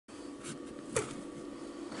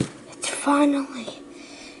finally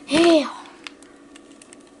here.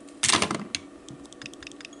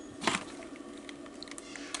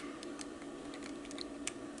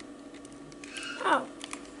 Oh.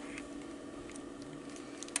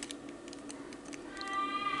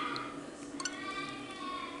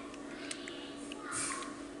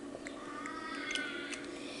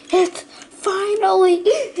 It's finally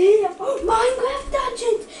here. Minecraft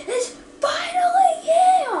Dungeons is finally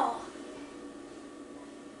here.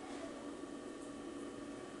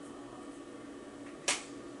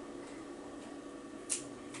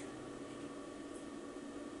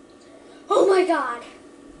 Oh my god.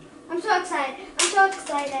 I'm so excited. I'm so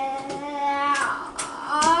excited.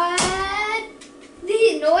 The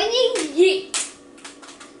annoying yeet.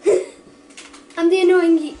 I'm the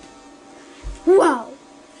annoying yeet. Wow.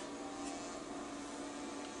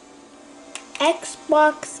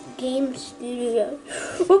 Xbox Game Studio.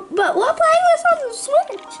 But we're playing this on the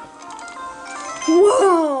Switch.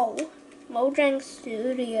 Whoa. Mojang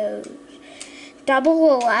Studios.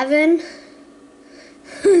 11.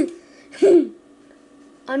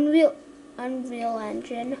 Unreal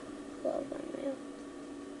Engine. Love Unreal.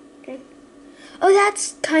 Okay. Oh,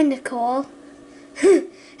 that's kind of cool.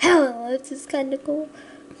 Hello, this is kind of cool.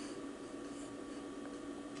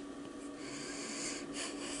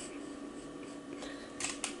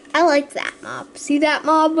 I like that mob. See that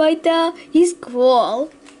mob right there? He's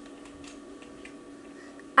cool.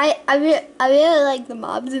 I really like the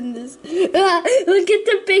mobs in this. Look at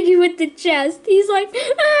the piggy with the chest. He's like,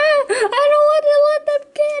 I don't want to let them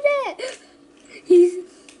get it.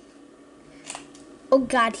 Oh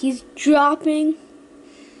God, he's dropping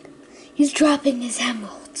his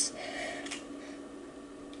emeralds.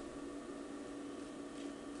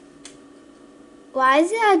 Why is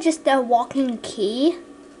there just a walking key?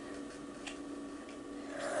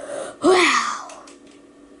 Wow.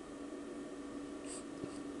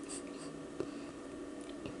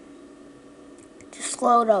 Just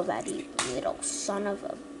load already, little son of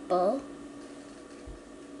a bull.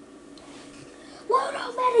 Load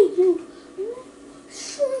already, you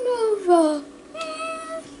son of a...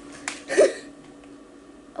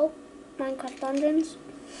 Oh, Minecraft Dungeons.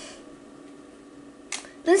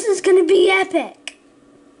 This is gonna be epic.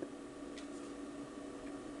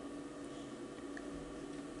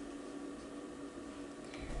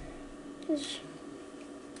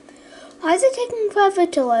 Why is it taking forever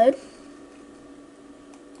to load?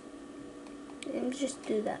 Let me just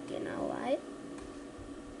do that, you know, right?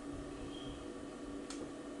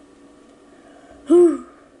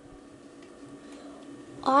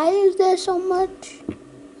 Why is there so much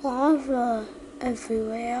lava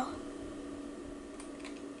everywhere?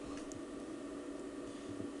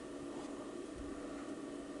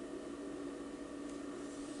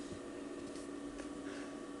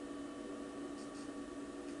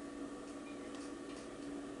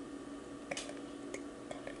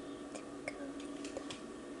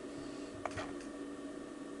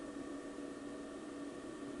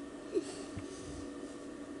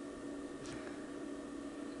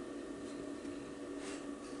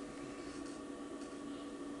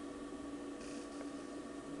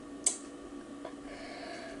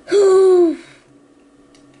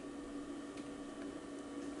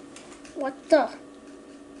 What the?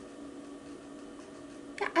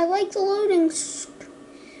 I like the loading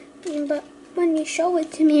screen, but when you show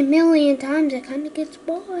it to me a million times, it kind of gets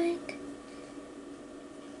boring.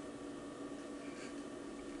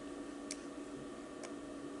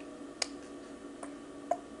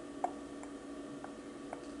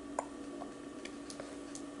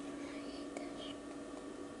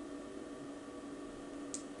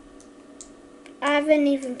 I haven't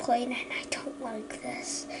even played it and I don't like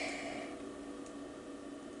this.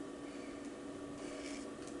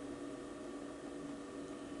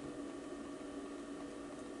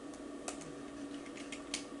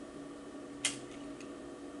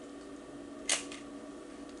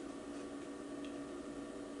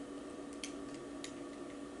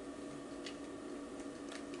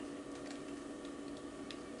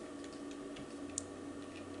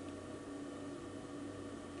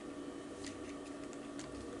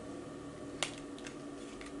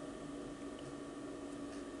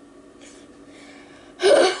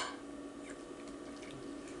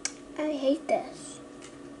 I hate this.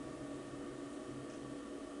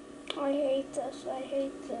 I hate this. I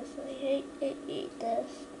hate this. I hate this.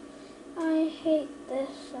 I hate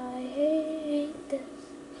this. I hate this.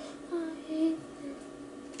 I hate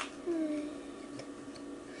this.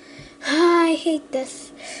 I hate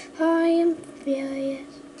this. I am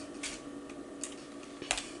furious.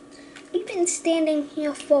 We've been standing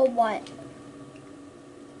here for what?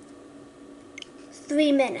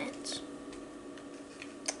 3 minutes.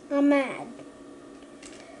 I'm mad.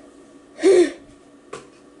 You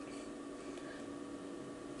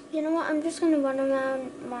know what? I'm just gonna run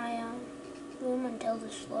around my room until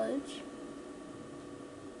this loads.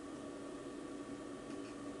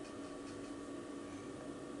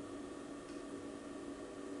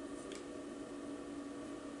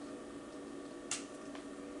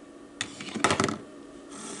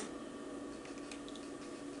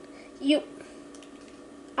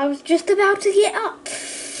 I was just about to get up.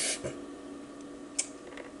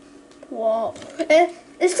 Whoa.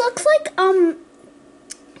 This looks like,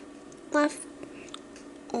 left.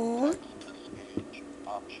 Oh.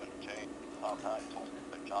 Option change subtitles.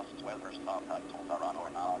 Adjust whether subtitles are on or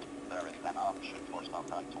not. There is an option for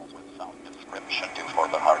subtitles with sound description due for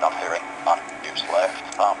the hard of hearing. On. Use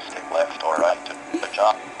left thumbstick left or right to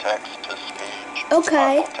adjust text to speech.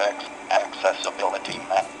 Okay. Sparkle text. Accessibility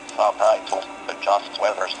map. Subtitles. Adjust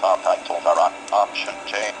whether subtitles are on. Option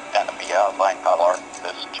change. Enemy outline color.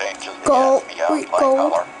 This changes the enemy outline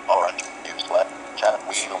color. Orange. Use left. Chat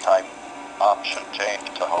wheel type. Option change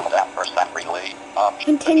to hold ampersand relay.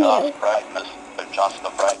 Option adjust brightness. Adjust the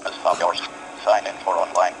brightness of your sign in for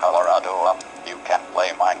online Colorado up. You can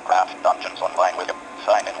play Minecraft Dungeons online with you.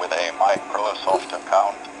 Sign in with a Microsoft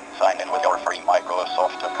account. Sign in with your free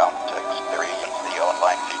Microsoft account to experience the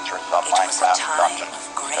online features of Minecraft Dungeons.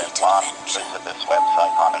 Step 1. Visit this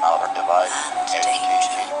website on another device.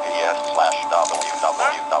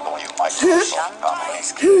 https://www.microsoft.com.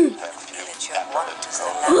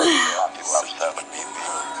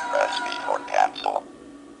 Press B for cancel.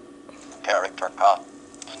 Character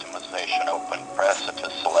customization open. Press it to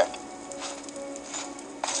select.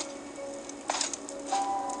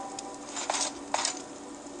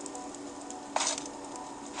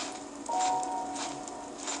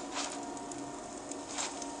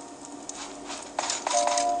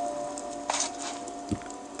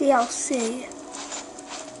 DLC.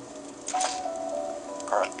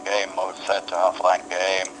 Current game mode set to offline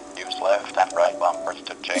game. Use left and right bumpers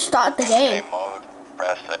to change. Start the game. Mode.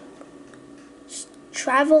 Press it.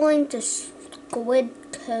 Traveling to Squid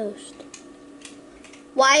Coast.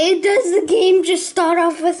 Why does the game just start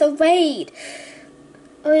off with a raid?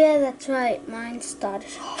 Oh yeah, that's right. Mine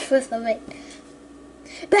started off with a raid.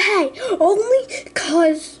 But hey, only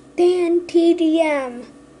cause Dan TDM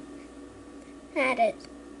had it.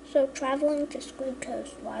 So traveling to Squid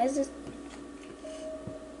Coast. Why is this?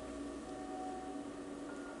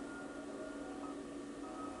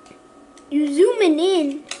 You zooming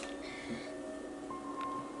in.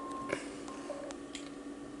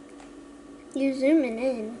 You zooming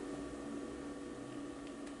in.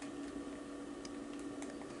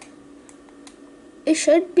 It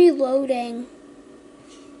should be loading.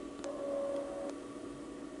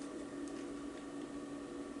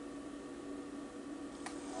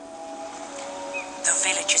 The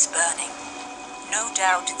village is burning. No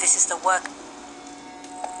doubt this is the work.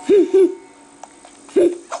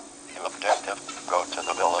 Objective. Go to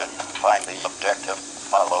the village. Find the objective.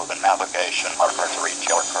 Follow the navigation marker to reach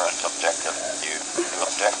your current objective. New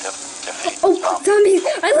objective. Defeat zombies!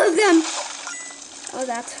 I love them! Oh,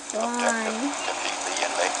 that's fun. Defeat the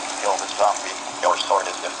inmate. Kill the zombie. Your sword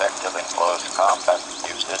is effective in close combat.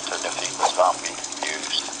 Use it to defeat the zombie.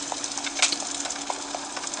 Used.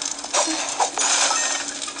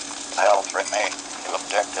 Health remain. New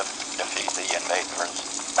objective. Defeat the invaders.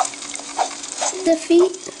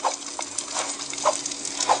 Defeat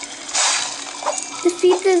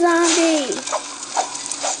the zombie.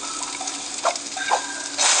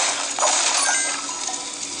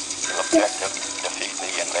 New objective. Defeat the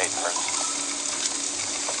invaders.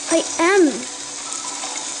 I am.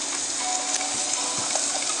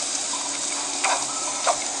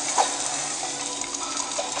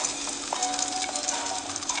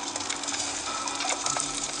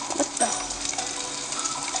 What the?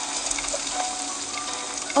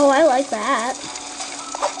 Oh, I like that.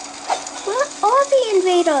 What are the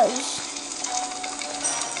invaders?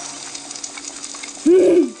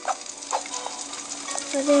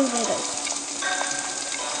 Where are the invaders?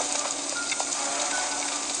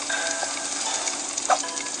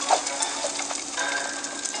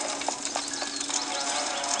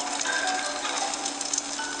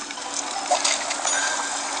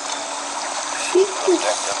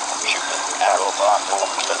 Objective. Shoot the arrow bomb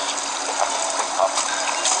over this.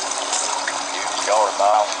 Use your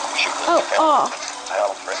bow. Shoot the Oh.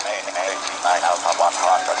 Health remaining 89 out of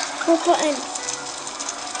 100. What button?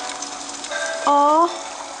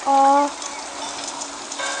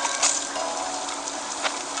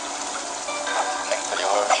 Link to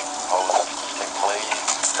yours. Hold stick please.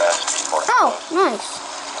 Press B for Oh, nice. Nice.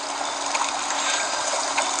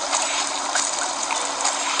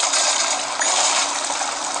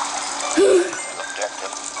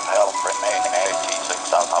 Objective. Health remaining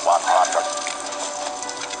 86 out of 100.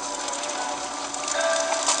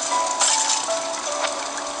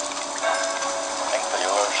 Think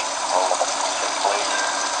viewers. Hold simply.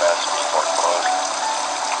 Best report closed.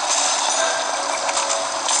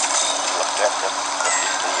 Objective.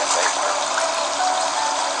 Defeat the invader.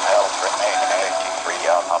 Health remaining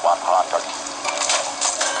 83 out of 100.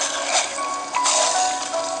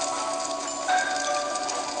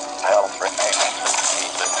 Health remaining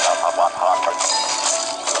 66 out of 100.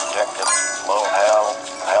 Objective, low health.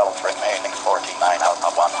 Health remaining 49 out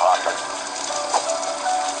of 100.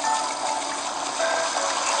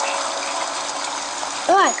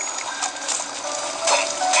 Alright.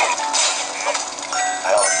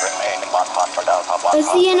 Health remaining 100 out of 100.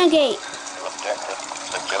 It's the inner gate. Objective,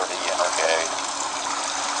 secure the inner gate.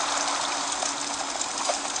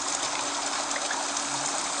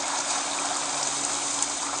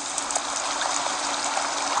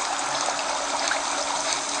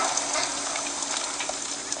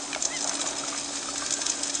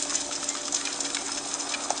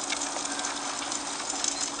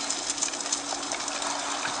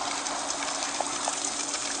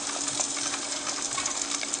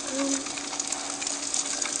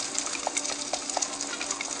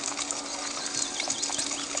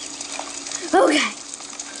 Okay.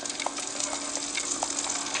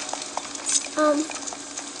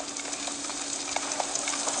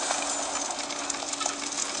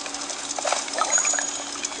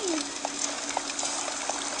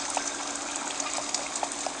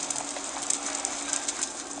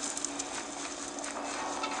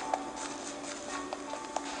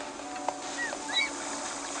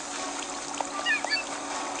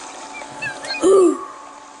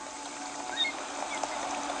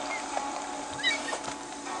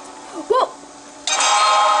 Whoa!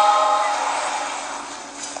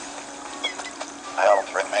 Health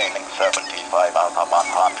remaining 75 out of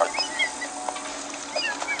 100.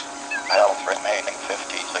 Health remaining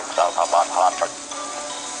 56 out of 100.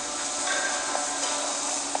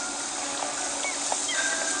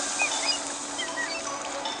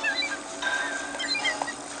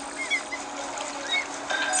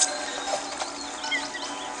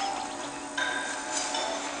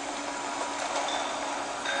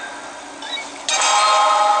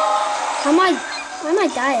 Why am I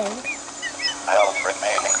dying? Health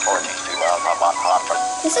remaining 42 out of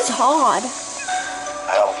 100. This is hard.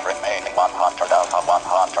 Health remaining 100 out of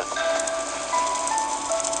 100.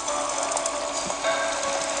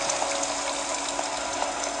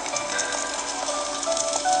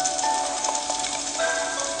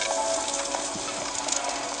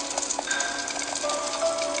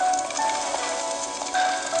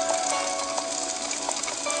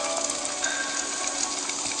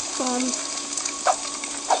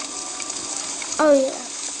 Oh yeah.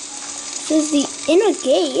 This is the inner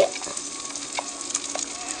gate.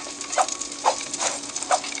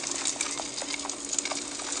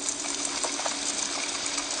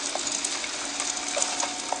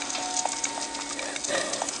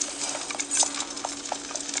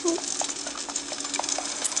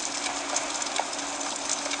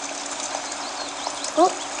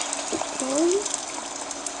 Oh.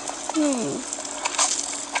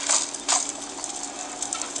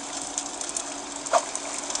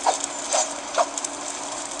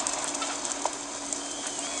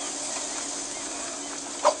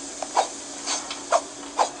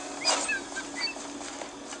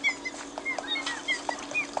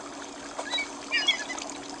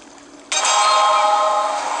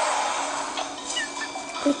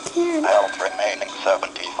 I can't. Health remaining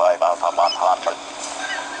 75 out of 100.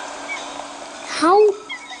 How?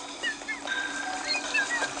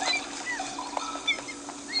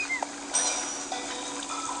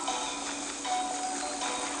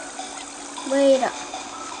 Wait up.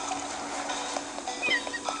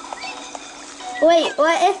 Wait,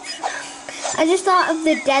 what if... I just thought of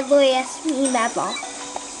the deadliest meme ever.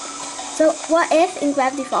 So, what if in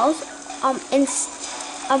Gravity Falls,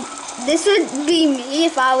 this would be me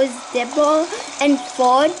if I was Dibble and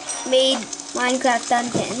Ford made Minecraft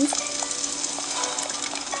Dungeons.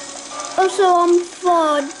 Also,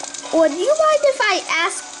 Ford, would you mind if I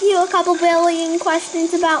ask you a couple billion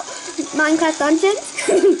questions about Minecraft Dungeons?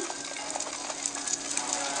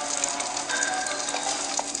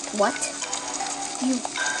 What? You.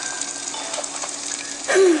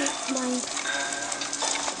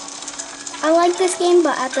 I like this game,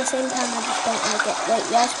 but at the same time, I just don't like it. Wait,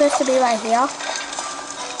 you're supposed to be right here.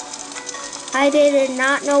 I did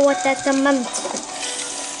not know what that meant.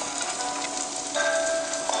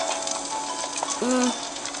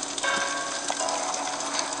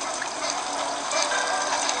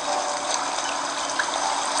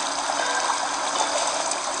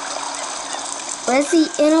 Where's the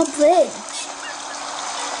inner bridge?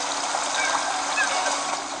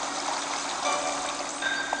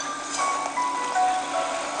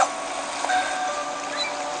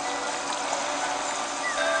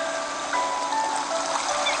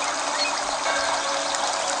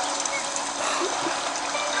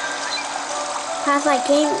 Has my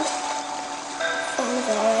game phone is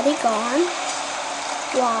already gone.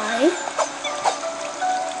 Why?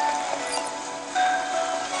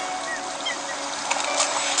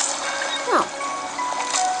 Oh.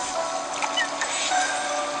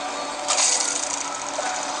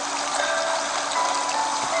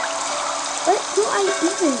 What do I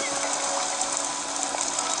even?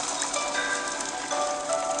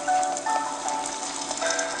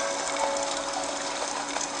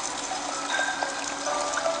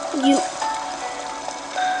 You.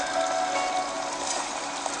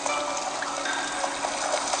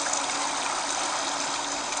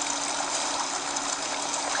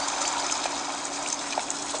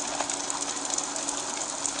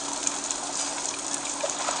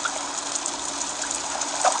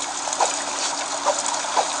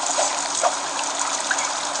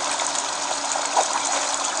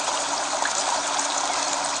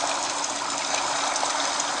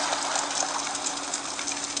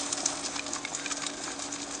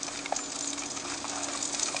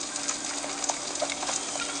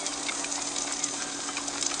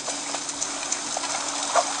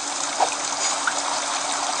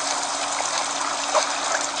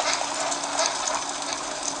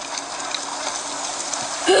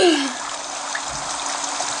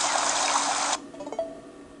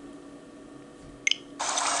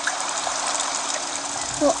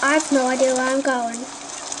 Well, I have no idea where I'm going.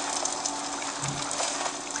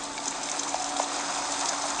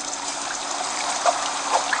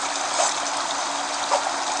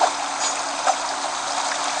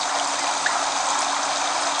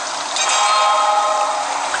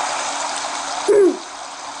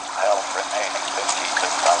 Health remaining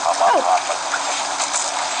 56,100.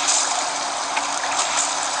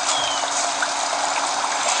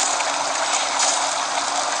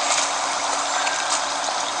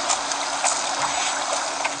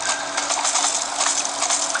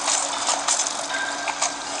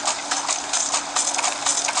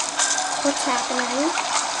 What's happening?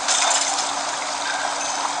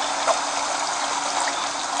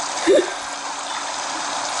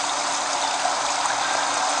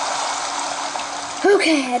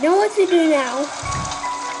 Okay, I know what to do now.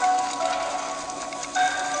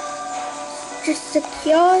 Just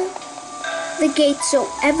secure the gate so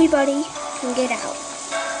everybody can get out.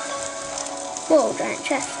 Whoa, giant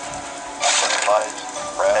chest. Supplies,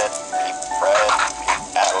 bread,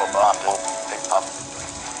 arrow bundle, pick up.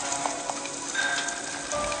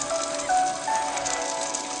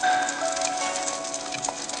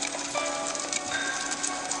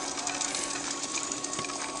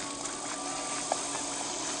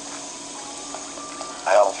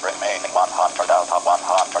 Health remaining 100 out of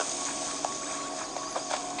 100.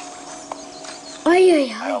 Ay,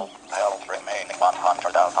 ay, ay. Health remaining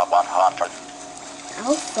 100 out of 100.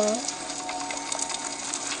 Alpha.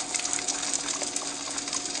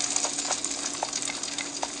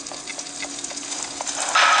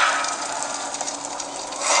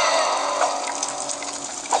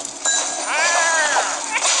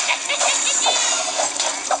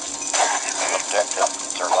 Objective,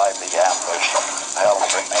 survive the ambush. Health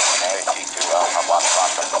remaining 82 out of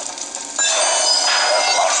 100.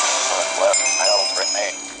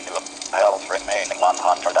 Health remaining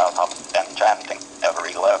 100 out of enchanting.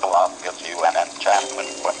 Every level up gives you an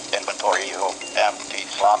enchantment. Inventory you. Empty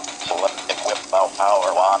slot. Select equip bow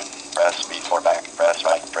power 1. Press B for back. Press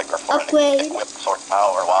right trigger for Upgrade. an equip sword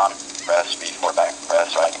power 1. Press B for back.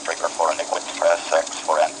 Press right trigger for an equip. Press X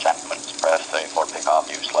for enchantments. Press A for pick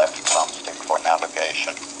up. Use left thumbstick for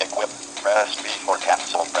navigation. Equip. Press B for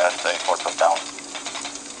cancel. Press A for put down.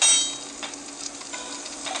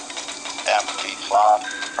 Empty slot.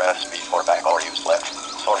 Press B for back or use left.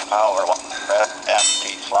 Sword power 1. Press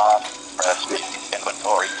empty slot. Press B.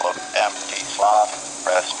 Inventory close. Empty slot.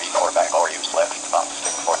 Press B for back or use left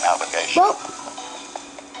thumbstick for navigation. Well,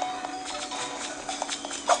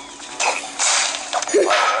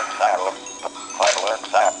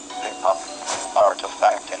 Fireworks arrow. Pick up.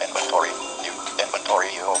 Artifact in inventory.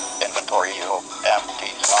 Inventory you.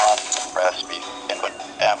 Empty slot. Press B.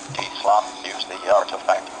 Empty slot. Use the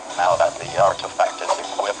artifact. Now that the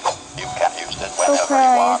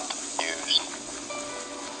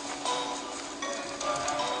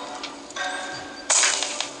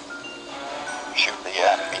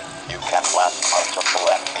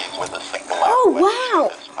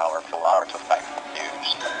powerful artifact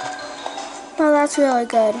used. Oh, that's really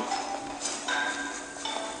good.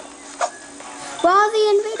 Where are the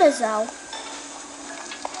invaders though?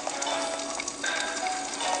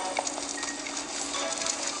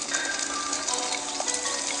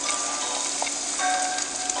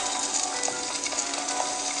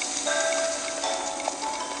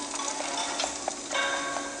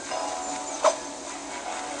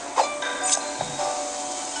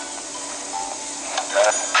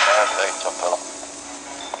 They took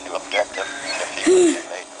the objective, defeat the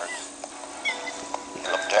invaders. The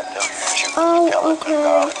objective, shoot the skeleton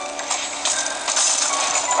guard.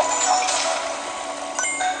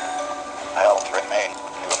 Health remain.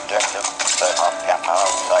 The objective, set up camp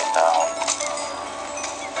outside town.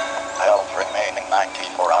 Health remaining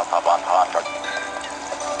 94 out of 100.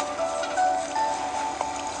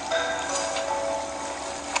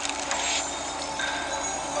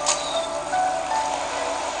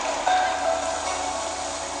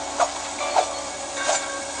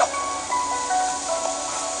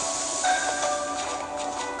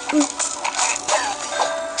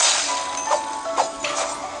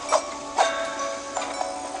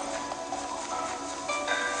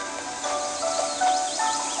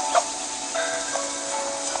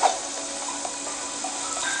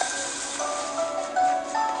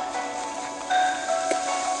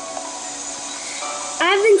 I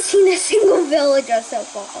haven't seen a single villager so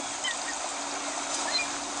far.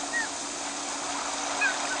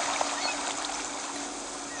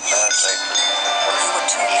 You were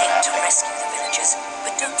too late to rescue the villagers,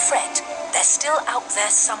 but don't fret. They're still out there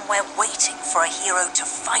somewhere waiting for a hero to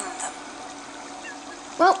find them.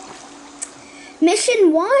 Well,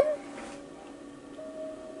 mission 1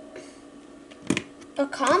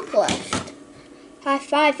 accomplished. High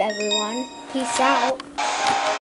five, everyone. Peace out.